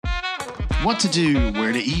what to do,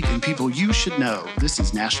 where to eat, and people you should know. This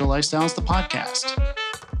is Nashville Lifestyles, the podcast.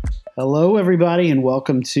 Hello, everybody, and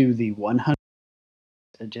welcome to the 100th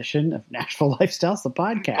edition of Nashville Lifestyles, the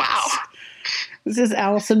podcast. Wow. This is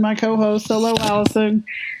Allison, my co-host. Hello, Allison.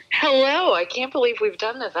 Hello. I can't believe we've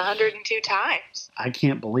done this 102 times. I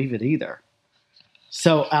can't believe it either.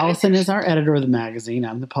 So, Allison is our editor of the magazine.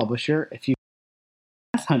 I'm the publisher. If you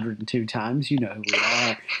 102 times, you know who we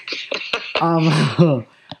are.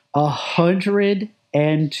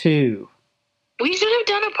 102. We should have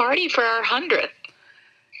done a party for our 100th.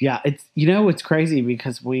 Yeah, it's crazy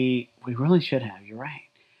because we really should have. You're right.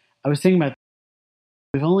 I was thinking about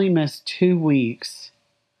we've only missed 2 weeks,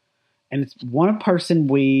 and it's one person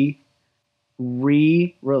we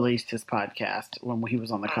re-released his podcast when he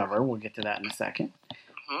was on the cover. We'll get to that in a second.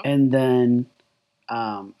 Mm-hmm. And then,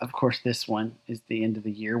 of course, this one is the end of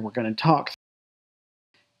the year. We're going to talk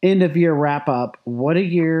end of year wrap up. What a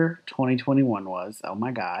year 2021 was. Oh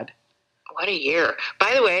my God. What a year.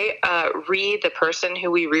 By the way, the person who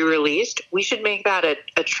we re-released, we should make that a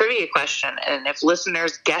trivia question. And if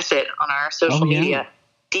listeners guess it on our social media,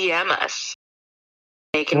 DM us.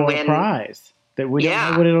 They can win a prize that we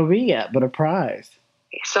don't know what it'll be yet, but a prize.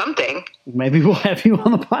 Something. Maybe we'll have you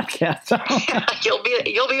on the podcast.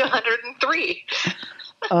 You'll be 103.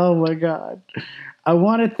 Oh my God. I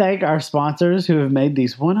want to thank our sponsors who have made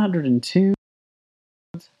these 102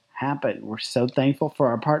 happen. We're so thankful for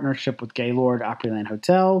our partnership with Gaylord Opryland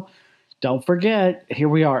Hotel. Don't forget, here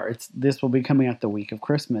we are. This will be coming out the week of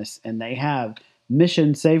Christmas, and they have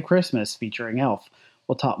Mission Save Christmas featuring Elf.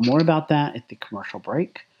 We'll talk more about that at the commercial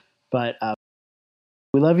break. But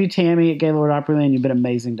we love you, Tammy, at Gaylord Opryland. You've been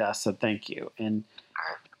amazing to us, so thank you. And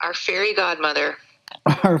our fairy godmother.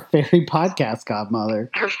 Our fairy podcast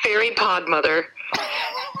godmother. Her fairy pod mother.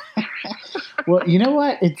 Well, you know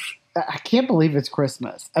what? I can't believe it's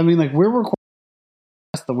Christmas. I mean, like, we're recording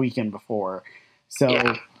the weekend before.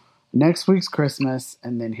 So next week's Christmas,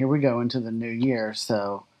 and then here we go into the new year.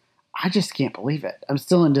 So I just can't believe it. I'm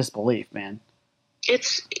still in disbelief, man.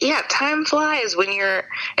 Time flies when I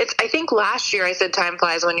think last year I said time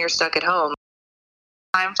flies when you're stuck at home.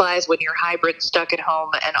 Time flies when you're hybrid, stuck at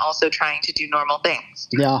home, and also trying to do normal things.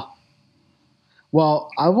 Yeah. Well,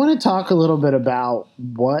 I want to talk a little bit about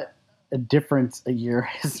what a difference a year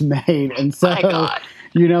has made. And so,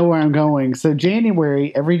 you know where I'm going. So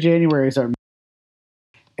every January is our,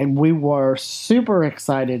 and we were super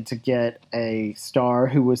excited to get a star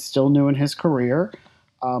who was still new in his career,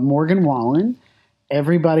 Morgan Wallen.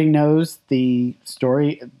 Everybody knows the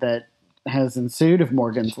story that has ensued of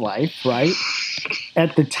Morgan's life, right?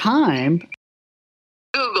 At the time,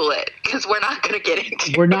 Google it, because we're not going to get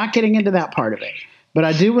into We're not getting into that part of it. But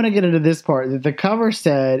I do want to get into this part that the cover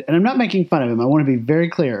said, and I'm not making fun of him. I want to be very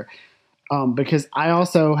clear, because I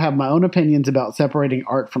also have my own opinions about separating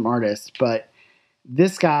art from artists. But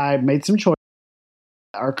this guy made some choices.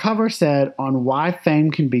 Our cover said on why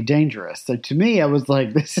fame can be dangerous. So to me, I was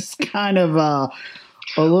like, this is kind of a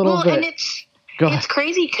little bit. And it's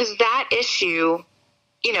crazy because that issue,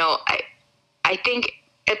 I think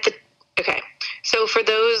so for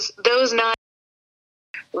those not,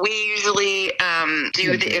 we usually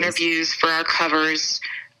do the interviews for our covers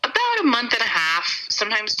about a month and a half,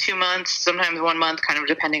 sometimes 2 months, sometimes 1 month, kind of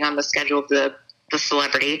depending on the schedule of the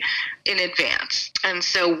celebrity in advance. And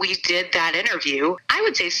so we did that interview, I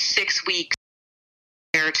would say 6 weeks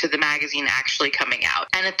prior to the magazine actually coming out.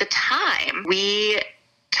 And at the time, we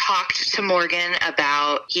talked to Morgan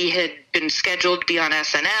about he had been scheduled to be on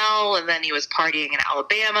SNL, and then he was partying in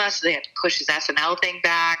Alabama, so they had to push his SNL thing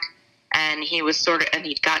back, and he was and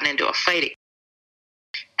he'd gotten into a fight.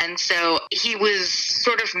 And so he was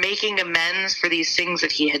sort of making amends for these things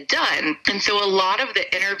that he had done. And so a lot of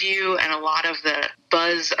the interview and a lot of the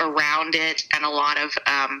buzz around it and a lot of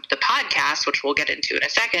the podcast, which we'll get into in a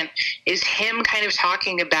second, is him kind of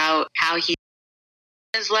talking about how he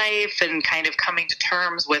his life and kind of coming to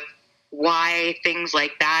terms with why things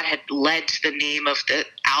like that had led to the name of the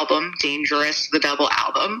album, Dangerous, the double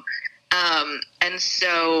album. And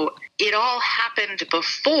so it all happened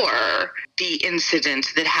before the incident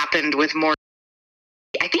that happened with Morgan.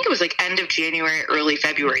 I think it was like end of January, early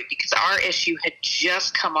February, because our issue had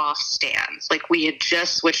just come off stands. Like we had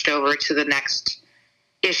just switched over to the next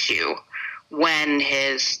issue when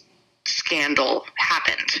his scandal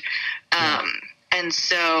happened. And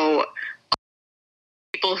so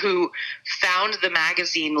people who found the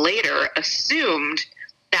magazine later assumed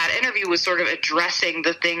that interview was sort of addressing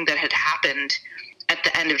the thing that had happened at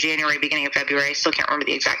the end of January, beginning of February. I still can't remember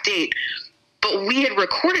the exact date. But we had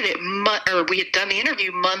recorded it, we had done the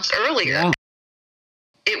interview months earlier. Yeah.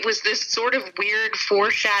 It was this sort of weird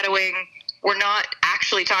foreshadowing we're not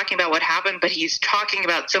actually talking about what happened, but he's talking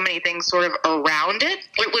about so many things sort of around it.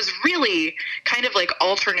 It was really kind of like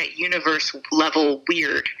alternate universe level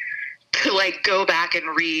weird to like go back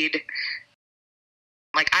and read.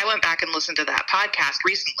 Like, I went back and listened to that podcast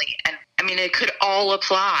recently, and I mean, it could all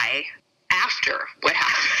apply after what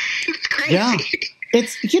happened. It's crazy. Yeah.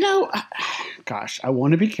 It's, gosh, I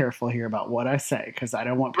want to be careful here about what I say, because I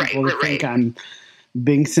don't want people to think I'm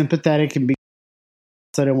being sympathetic, and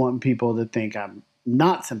I don't want people to think I'm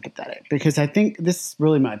not sympathetic, because I think this is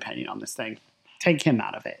really my opinion on this thing. Take him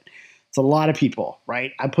out of it. It's a lot of people,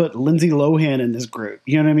 right? I put Lindsay Lohan in this group.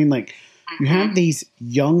 You know what I mean? Like, you have these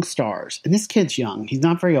young stars, and this kid's young. He's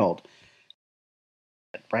not very old,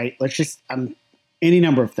 right? Let's just, any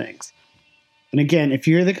number of things. And again, if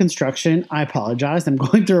you're the construction, I apologize. I'm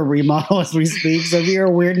going through a remodel as we speak. So if you hear a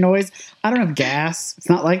weird noise, I don't have gas. It's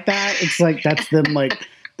not like that. It's like, that's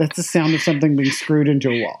the sound of something being screwed into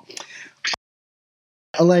a wall.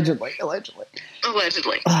 Allegedly. Oh,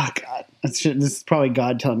 God. This is probably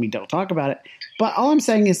God telling me don't talk about it. But all I'm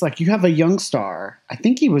saying is, like, you have a young star. I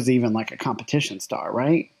think he was even like a competition star,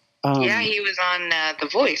 right? Yeah, he was on The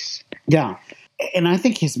Voice. Yeah. And I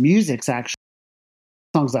think his music's actually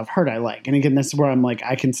songs I've heard I like. And again, this is where I'm like,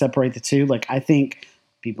 I can separate the two. Like, I think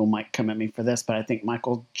people might come at me for this, but I think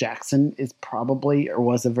Michael Jackson is probably, or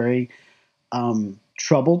was, a very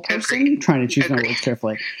troubled person. Trying to choose my words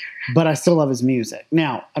carefully. But I still love his music.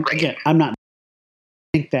 Now, again, I'm not.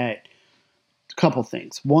 I think that a couple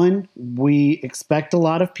things. One, we expect a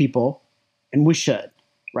lot of people, and we should,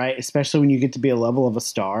 right? Especially when you get to be a level of a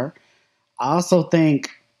star. I also think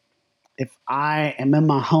if I am in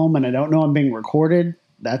my home and I don't know I'm being recorded,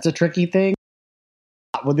 that's a tricky thing.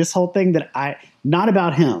 With this whole thing not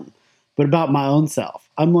about him, but about my own self.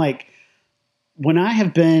 I'm like, when I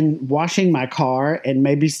have been washing my car and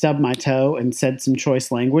maybe stubbed my toe and said some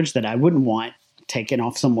choice language that I wouldn't want taken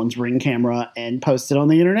off someone's Ring camera and posted on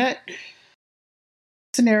the internet,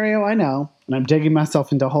 scenario I know, and I'm digging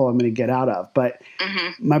myself into a hole I'm going to get out of. But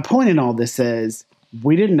my point in all this is,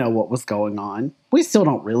 we didn't know what was going on. We still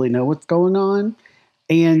don't really know what's going on.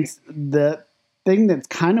 And the thing that's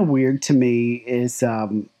kind of weird to me is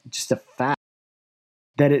just a fact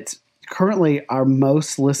that it's currently our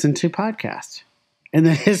most listened to podcast in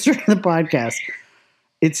the history of the podcast.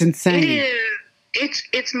 It's insane. It is.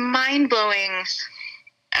 It's mind blowing.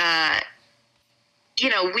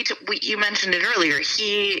 You mentioned it earlier.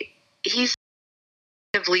 He's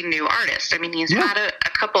a relatively new artist. I mean, he's had a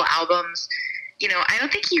couple albums. I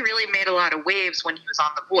don't think he really made a lot of waves when he was on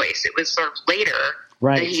The Voice. It was sort of later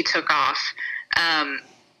that he took off. And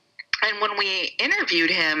when we interviewed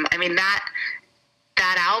him, I mean, that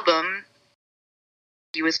album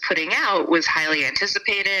he was putting out was highly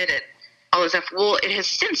anticipated and all this stuff. Well, it has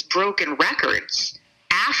since broken records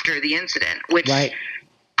after the incident, which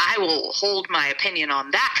I will hold my opinion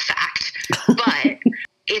on that fact. But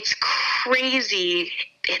it's crazy.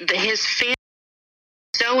 His fans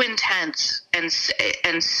are so intense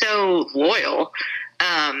and so loyal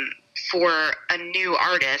for a new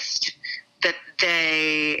artist that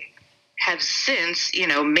they have since,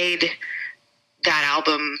 made that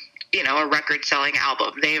album, a record-selling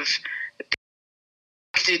album. They've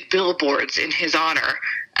did billboards in his honor,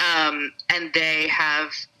 and they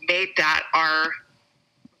have made that our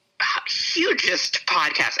hugest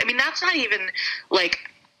podcast. I mean, that's not even like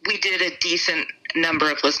we did a decent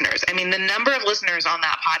number of listeners. I mean, the number of listeners on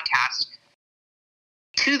that podcast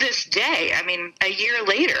to this day, I mean, a year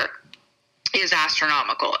later, is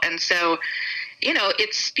astronomical. And so,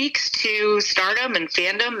 it speaks to stardom and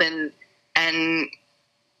fandom and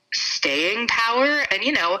staying power. And,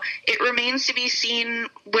 it remains to be seen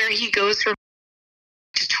where he goes from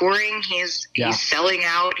touring. He's selling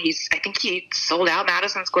out. I think he sold out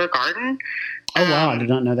Madison Square Garden. Oh, wow. I did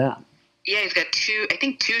not know that. Yeah, he's got two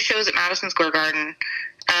shows at Madison Square Garden.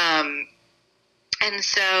 And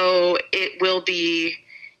so it will be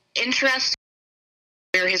interesting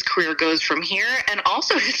where his career goes from here, and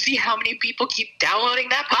also to see how many people keep downloading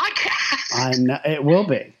that podcast. I know, it will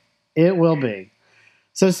be. It will be.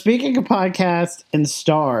 So speaking of podcasts and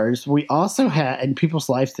stars, we also had, in people's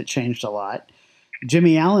lives that changed a lot,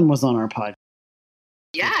 Jimmy Allen was on our podcast.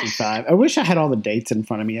 Yes. I wish I had all the dates in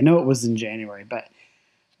front of me. I know it was in January, but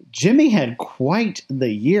Jimmy had quite the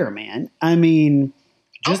year, man. I mean,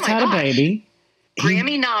 just had a baby.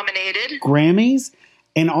 Grammy nominated. Grammys.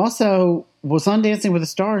 And also was on Dancing with the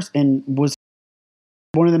Stars and was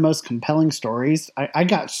one of the most compelling stories. I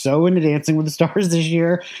got so into Dancing with the Stars this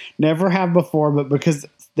year. Never have before, but because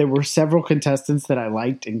there were several contestants that I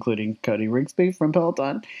liked, including Cody Rigsby from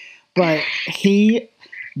Peloton. But he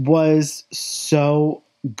was so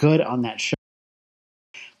good on that show.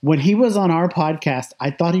 when he was on our podcast,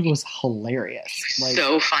 I thought he was hilarious. Like,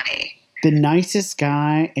 so funny. The nicest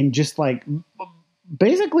guy and just like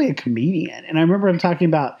basically a comedian. And I remember him talking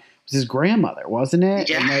about it was his grandmother, wasn't it?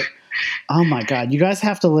 Yeah. And like, oh my God, you guys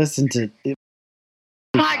have to listen to it.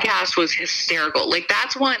 The podcast was hysterical. Like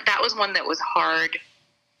that was one that was hard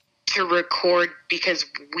to record because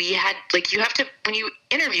we had like, you have to, when you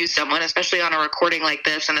interview someone, especially on a recording like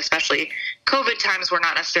this, and especially COVID times, we're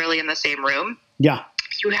not necessarily in the same room. Yeah.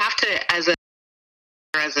 You have to, as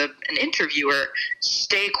an interviewer,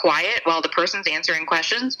 stay quiet while the person's answering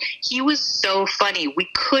questions. He was so funny. We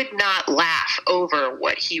could not laugh over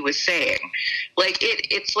what he was saying. Like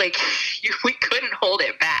it's like we couldn't hold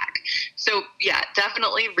it back. So yeah,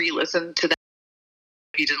 definitely re-listen to that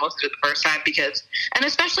if you didn't listen to it the first time, because, and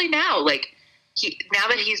especially now, like now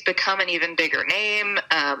that he's become an even bigger name,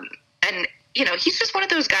 and you know, he's just one of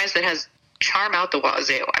those guys that has charm out the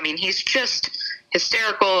wazoo. I mean, he's just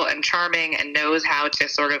hysterical and charming and knows how to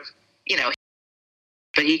sort of, you know,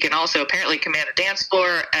 but he can also apparently command a dance floor.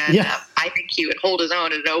 And I think he would hold his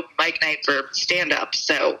own at an open mic night for stand-up.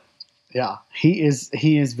 So yeah, he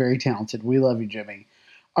is very talented. We love you, Jimmy.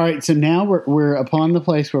 All right, so now we're upon the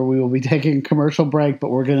place where we will be taking a commercial break,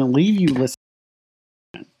 but we're going to leave you listening.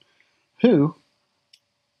 Who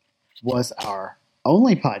was our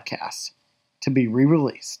only podcast to be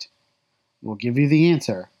re-released? We'll give you the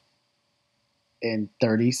answer in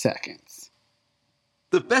 30 seconds.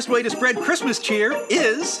 The best way to spread Christmas cheer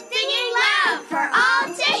is singing loud for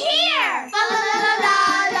all to hear. La la la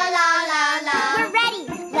la la la la. We're ready.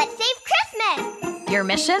 Let's save Christmas. Your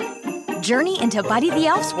mission? Journey into Buddy the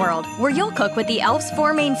Elf's world, where you'll cook with the elves'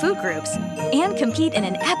 4 main food groups and compete in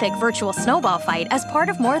an epic virtual snowball fight as part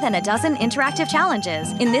of more than a dozen interactive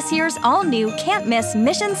challenges in this year's all-new can't-miss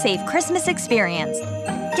Mission Safe Christmas experience.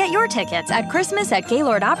 Get your tickets at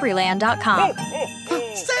Christmas@GaylordOpryland.com.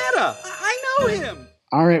 Santa! I know him!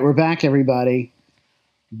 All right, we're back, everybody.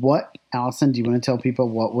 Allison, do you want to tell people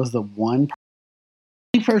what was the one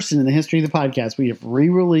person in the history of the podcast we have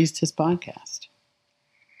re-released his podcast?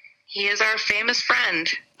 He is our famous friend.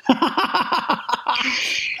 He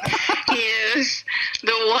is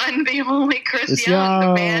the one, the only Chris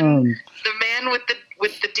Young, the man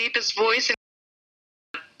with the deepest voice and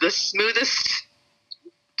the smoothest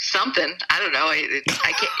something. I don't know. I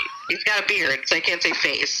can't. He's got a beard, so I can't say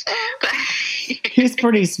face. But he's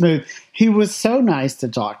pretty smooth. He was so nice to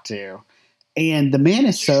talk to, and the man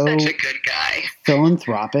is so such a good guy.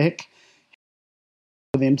 Philanthropic.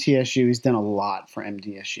 With MTSU, he's done a lot for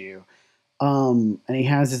MTSU, and he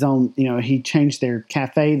has his own. You know, he changed their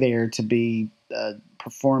cafe there to be a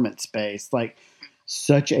performance space. Like,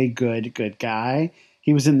 such a good guy.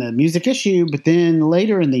 He was in the music issue, but then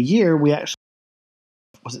later in the year, we actually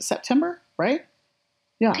was it September, right?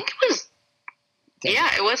 Yeah, I think it was. Yeah,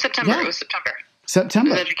 it was September. Yeah. It was September. September.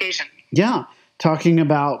 It was education. Yeah. Talking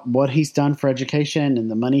about what he's done for education and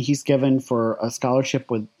the money he's given for a scholarship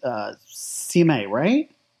with CMA, right?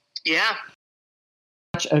 Yeah.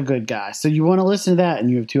 Such a good guy. So you want to listen to that, and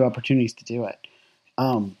you have 2 opportunities to do it.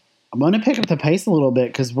 I'm going to pick up the pace a little bit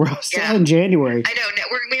because we're still in January. I know.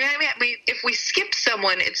 If we skip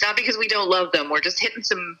someone, it's not because we don't love them. We're just hitting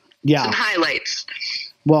some highlights.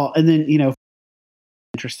 Well, and then, you know,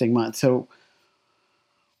 interesting month. So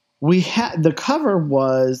we had the cover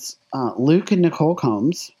was Luke and Nicole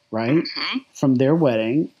Combs, right? Mm-hmm. From their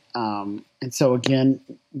wedding. And so again,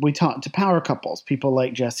 we talked to power couples, people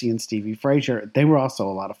like Jesse and Stevie Frazier. They were also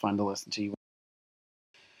a lot of fun to listen to.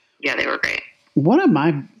 Yeah, they were great. One of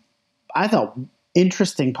my, I thought,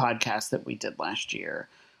 interesting podcasts that we did last year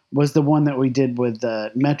was the one that we did with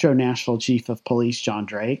the Metro Nashville Chief of Police, John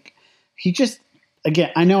Drake. He just,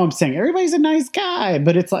 again, I know I'm saying everybody's a nice guy,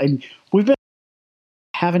 but it's like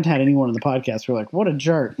haven't had anyone on the podcast who are like, what a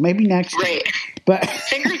jerk. Maybe next year. But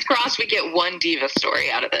fingers crossed we get one diva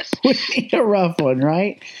story out of this. We need a rough one,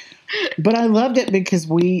 right? But I loved it because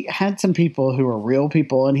we had some people who are real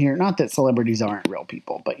people in here. Not that celebrities aren't real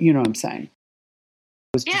people, but you know what I'm saying.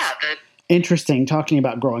 It was interesting talking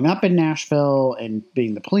about growing up in Nashville and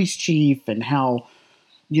being the police chief and how,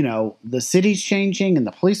 you know, the city's changing and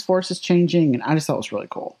the police force is changing. And I just thought it was really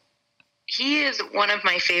cool. He is one of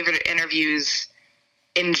my favorite interviews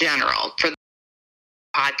in general for the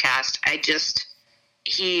podcast. I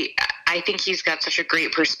think he's got such a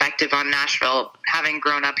great perspective on Nashville, having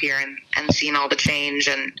grown up here and seen all the change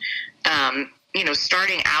and, you know,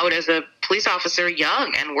 starting out as a police officer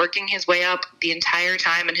young and working his way up the entire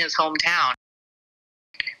time in his hometown.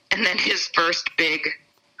 And then his first big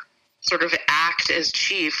sort of act as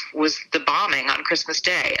chief was the bombing on Christmas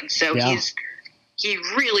Day. And so he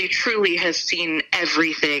really truly has seen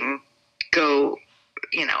everything go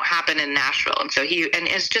happen in Nashville. And so and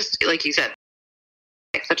it's just, like you said,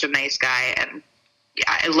 like, such a nice guy. And yeah,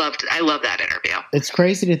 I love that interview. It's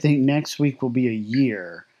crazy to think next week will be a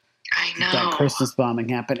year. I know. That Christmas bombing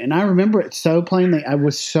happened. And I remember it so plainly. I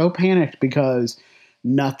was so panicked because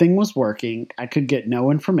nothing was working. I could get no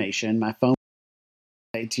information. My phone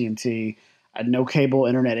was AT&T. I had no cable,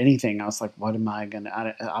 internet, anything. I was like, what am I going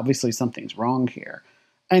to... Obviously, something's wrong here.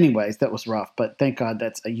 Anyways, that was rough. But thank God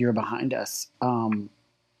that's a year behind us.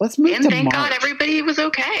 Let's move to March. And thank God everybody was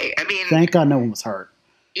okay. I mean... Thank God no one was hurt.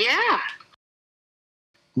 Yeah.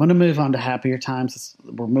 I'm going to move on to happier times.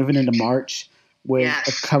 We're moving into March with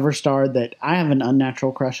a cover star that I have an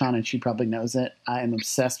unnatural crush on, and she probably knows it. I am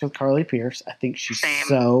obsessed with Carly Pearce. I think she's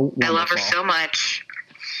so wonderful. I love her so much.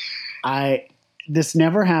 This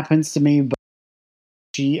never happens to me, but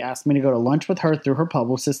she asked me to go to lunch with her through her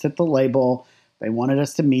publicist at the label. They wanted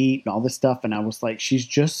us to meet and all this stuff, and I was like, she's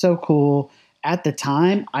just so cool. At the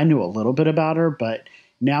time, I knew a little bit about her, but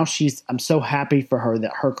now I'm so happy for her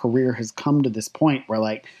that her career has come to this point where,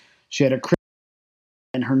 like, she had a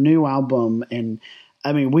and her new album, and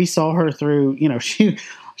I mean, we saw her through,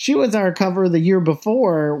 she was our cover the year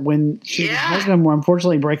before when she and her husband were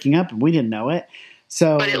unfortunately breaking up, and we didn't know it.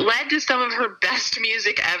 But it led to some of her best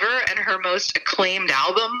music ever and her most acclaimed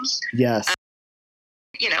albums. Yes.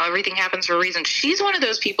 Everything happens for a reason. She's one of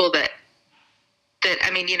those people that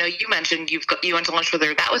I mean, you mentioned you went to lunch with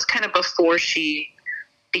her. That was kind of before she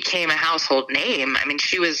became a household name. I mean,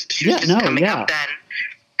 she was just coming up then.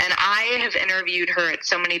 And I have interviewed her at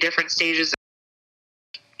so many different stages.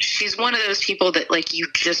 She's one of those people that, like, you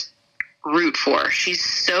just root for. She's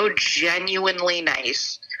so genuinely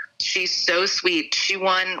nice. She's so sweet. She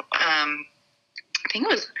won, I think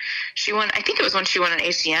it was when she won an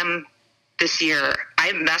ACM this year. I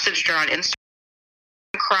messaged her on Instagram.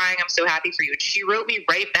 I'm crying. I'm so happy for you. And she wrote me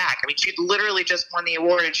right back. I mean, she'd literally just won the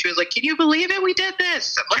award, and she was like, "Can you believe it? We did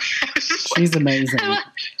this." She's amazing.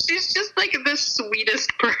 She's just like the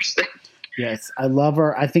sweetest person. Yes, I love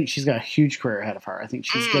her. I think she's got a huge career ahead of her. I think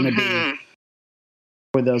she's going to be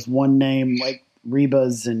with those one name like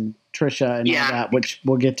Reba's and Trisha and all that, which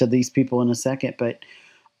we'll get to these people in a second. But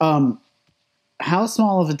how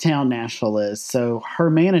small of a town Nashville is. So her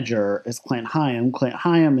manager is Clint Hyam. Clint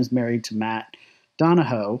Hyam is married to Matt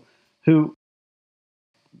Donahoe, who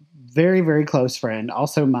very, very close friend,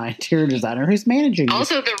 also my interior designer who's managing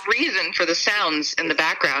also the reason for the sounds in the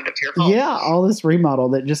background of your home. Yeah, all this remodel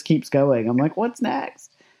that just keeps going. I'm like, what's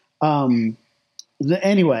next? Anyways,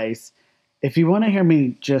 if you want to hear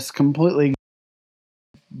me just completely,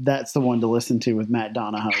 that's the one to listen to with Matt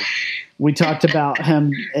Donahoe. We talked about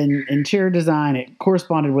him in interior design. It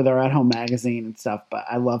corresponded with our At Home magazine and stuff, but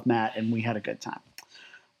I love Matt, and we had a good time.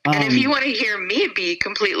 And if you want to hear me be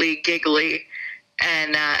completely giggly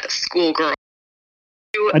and schoolgirl,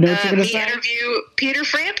 I know what you're gonna say. Interview Peter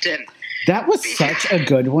Frampton. That was such a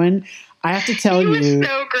good one. I have to tell you, he was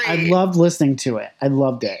so great. I loved listening to it. I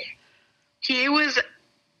loved it. He was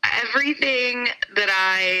everything that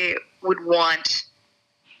I would want.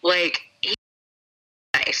 Like, he's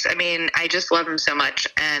nice. I mean, I just love him so much,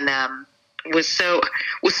 and was so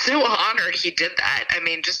honored he did that. I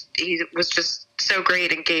mean, he was just so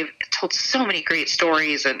great and told so many great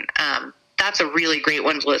stories, and that's a really great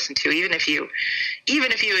one to listen to, even if you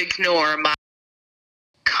ignore my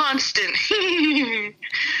constant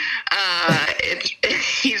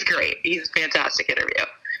he's great. He's a fantastic interview.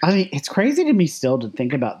 I mean, it's crazy to me still to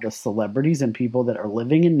think about the celebrities and people that are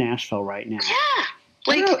living in Nashville right now. Yeah.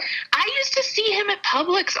 Like, I used to see him at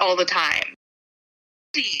Publix all the time.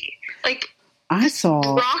 Like, I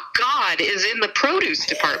saw Rock God is in the produce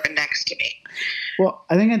department next to me. Well,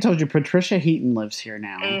 I think I told you Patricia Heaton lives here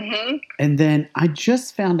now. Mm-hmm. And then I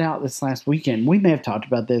just found out this last weekend, we may have talked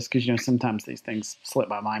about this because, sometimes these things slip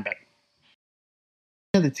my mind, but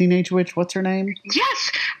the Teenage Witch, what's her name?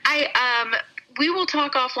 Yes. We will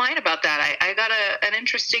talk offline about that. I got an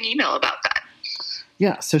interesting email about that.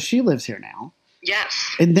 Yeah. So she lives here now.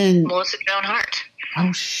 Yes. And then Melissa Joan Hart.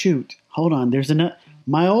 Oh, shoot. Hold on. There's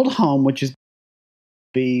my old home, which is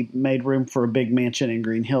made room for a big mansion in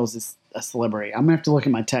Green Hills, is a celebrity. I'm going to have to look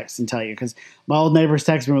at my text and tell you, because my old neighbors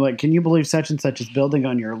texted me, like, can you believe such and such is building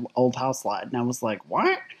on your old house lot? And I was like,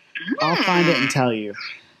 what? I'll find it and tell you.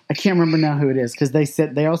 I can't remember now who it is, because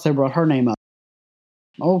they also brought her name up.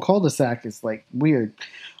 My old cul-de-sac is like weird.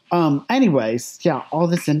 Anyways, yeah, all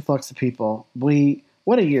this influx of people.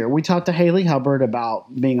 What a year. We talked to Haley Hubbard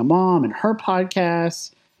about being a mom and her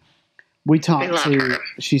podcast. We talked to her.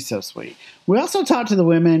 She's so sweet. We also talked to the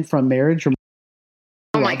women from Marriage or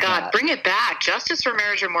Oh my God, bring it back. Justice for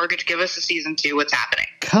Marriage or Mortgage, give us a season 2. What's happening?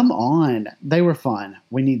 Come on. They were fun.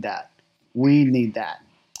 We need that. We need that.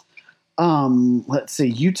 Let's see.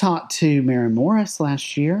 You talked to Maren Morris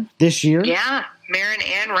this year. Yeah, Maren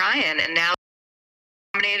and Ryan, and now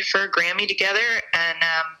nominated for a Grammy together. And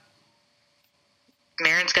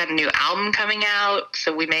Maren's got a new album coming out,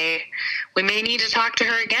 so we may need to talk to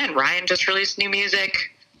her again. Ryan just released new music.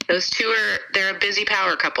 Those two they're a busy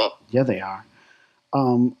power couple. Yeah, they are.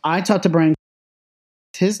 I talked to Brian.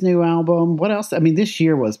 His new album. What else? I mean, this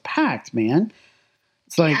year was packed, man.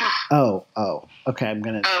 It's like, okay, I'm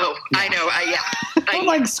gonna. Oh, yeah. I know. I'm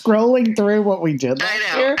like scrolling through what we did last I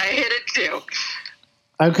know. year. I hit it too.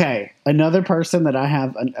 Okay, another person that I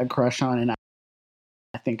have a crush on, and I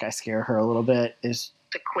think I scare her a little bit, is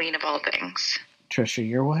the queen of all things. Trisha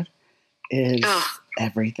Yearwood is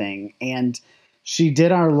everything, and she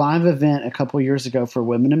did our live event a couple years ago for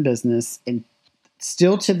Women in Business, and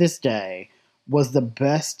still to this day was the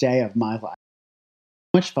best day of my life.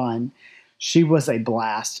 Much fun. She was a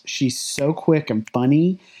blast. She's so quick and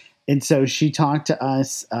funny. And so she talked to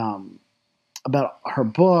us about her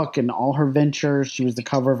book and all her ventures. She was the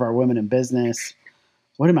cover of our Women in Business.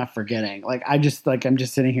 What am I forgetting? I'm just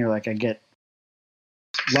sitting here like I get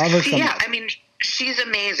love her so much. I mean, she's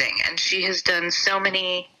amazing. And she has done so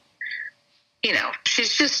many,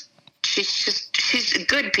 she's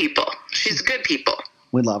good people. She's good people.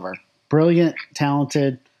 We love her. Brilliant,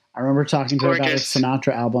 talented. I remember talking to her about her Gorgeous.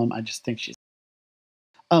 Sinatra album. I just think she's.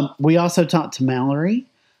 We also talked to Mallory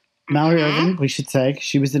Irving, we should say.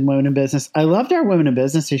 She was in Women in Business. I loved our Women in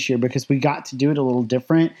Business this year because we got to do it a little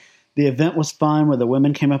different. The event was fun where the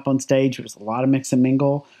women came up on stage. It was a lot of mix and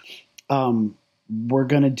mingle. We're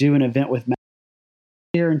going to do an event with Mallory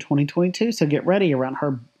here in 2022, so get ready around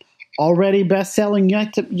her already best-selling,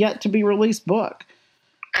 yet to be released book.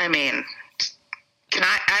 I mean,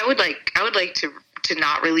 I would like to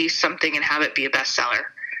not release something and have it be a bestseller.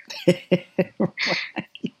 Right.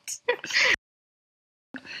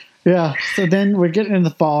 Yeah. So then we're getting into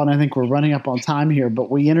the fall, and I think we're running up on time here. But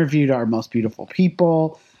we interviewed our most beautiful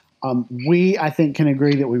people. I think, can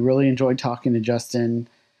agree that we really enjoyed talking to Justin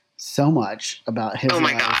so much about his. Oh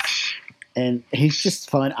my life. gosh! And he's just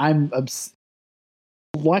fun.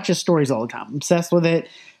 Watch his stories all the time. I'm obsessed with it,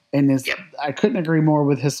 and I couldn't agree more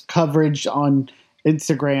with his coverage on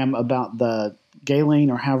Instagram about the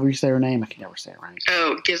Ghislaine, or however you say her name. I can never say it right.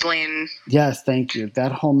 Oh, Ghislaine. Yes, thank you.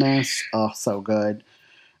 That whole mess. Oh, so good.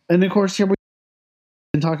 And of course, here we've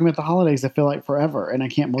been talking about the holidays, I feel like forever, and I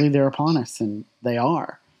can't believe they're upon us, and they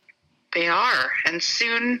are. They are, and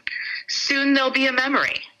soon they'll be a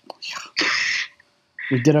memory. Yeah.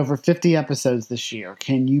 We did over 50 episodes this year.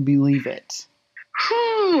 Can you believe it?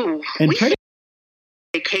 Whew. And we should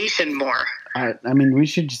vacation more. I mean, we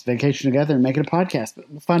should just vacation together and make it a podcast. But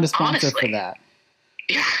we'll find a sponsor for that.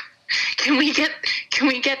 Yeah. Can we get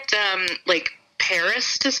like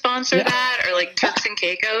Paris to sponsor that, or like Turks and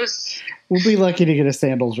Caicos? We'll be lucky to get a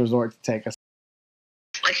Sandals Resort to take us.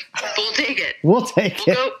 Like, we'll take it. We'll take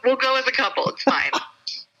it. We'll go as a couple. It's fine.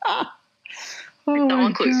 All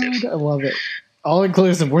inclusive. I love it. All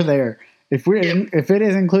inclusive. We're there. If it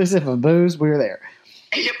is inclusive of booze, we're there.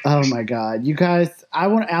 Yep. Oh my God, you guys!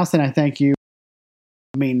 Allison, I thank you.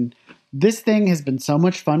 I mean, this thing has been so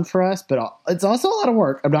much fun for us, but it's also a lot of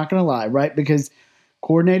work. I'm not going to lie, right? Because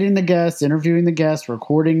coordinating the guests, interviewing the guests,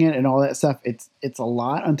 recording it, and all that stuff, it's a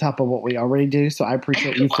lot on top of what we already do. So I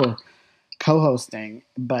appreciate you for co-hosting,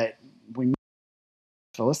 but we need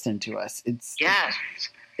to listen to us.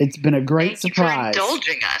 It's been a great surprise. For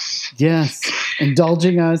indulging us. Yes,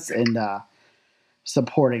 indulging us and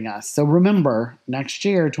supporting us. So remember, next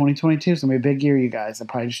year, 2022 is going to be a big year, you guys. I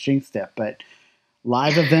probably just jinxed it, but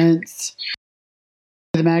live events.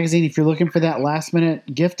 The magazine, if you're looking for that last minute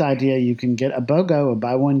gift idea, you can get a BOGO, a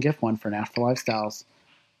buy one, gift one for Nashville Lifestyles.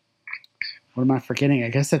 What am I forgetting? I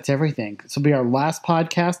guess that's everything. This will be our last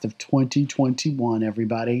podcast of 2021,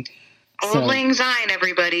 everybody. Auld Lang Syne,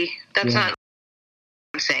 everybody. That's not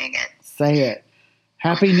I'm saying it. Say it.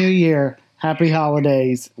 Happy New Year. Happy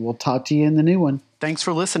holidays. We'll talk to you in the new one. Thanks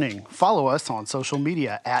for listening. Follow us on social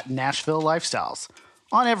media at Nashville Lifestyles.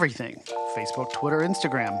 On everything. Facebook, Twitter,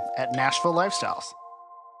 Instagram at Nashville Lifestyles.